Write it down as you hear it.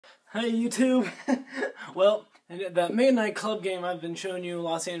Hey YouTube! Well, that Midnight Club game I've been showing you,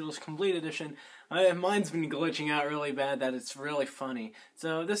 Los Angeles Complete Edition, mine's been glitching out really bad that it's really funny.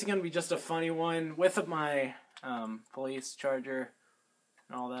 So this is going to be just a funny one with my police charger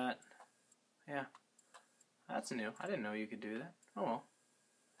and all that. Yeah, that's new. I didn't know you could do that. Oh well.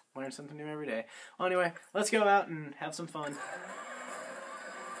 Learn something new every day. Well, anyway, let's go out and have some fun.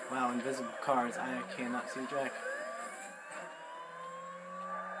 Wow, invisible cars. I cannot see Jack.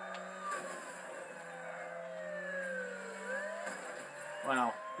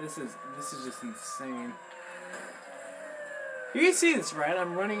 Wow, this is just insane. You can see this, right?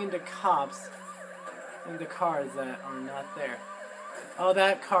 I'm running into cops, into cars that are not there. Oh,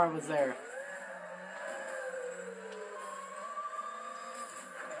 that car was there.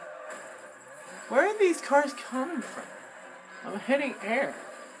 Where are these cars coming from? I'm hitting air.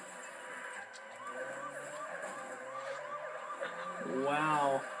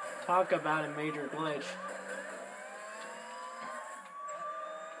 Wow, talk about a major glitch.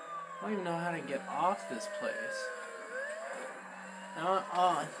 I don't even know how to get off this place.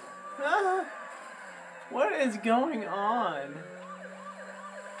 What is going on?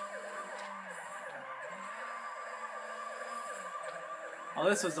 Oh,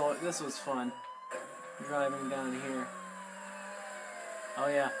 this was fun. Driving down here. Oh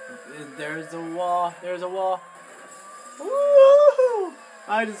yeah, there's a wall. There's a wall. Woo!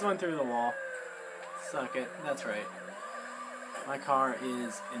 I just went through the wall. Suck it. That's right. My car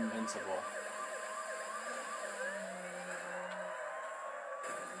is invincible.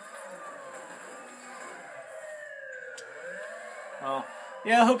 Oh,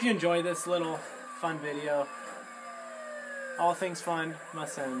 yeah, I hope you enjoy this little fun video. All things fun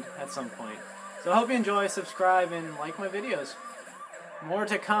must end at some point. So I hope you enjoy, subscribe, and like my videos. More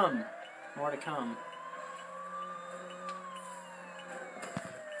to come. More to come.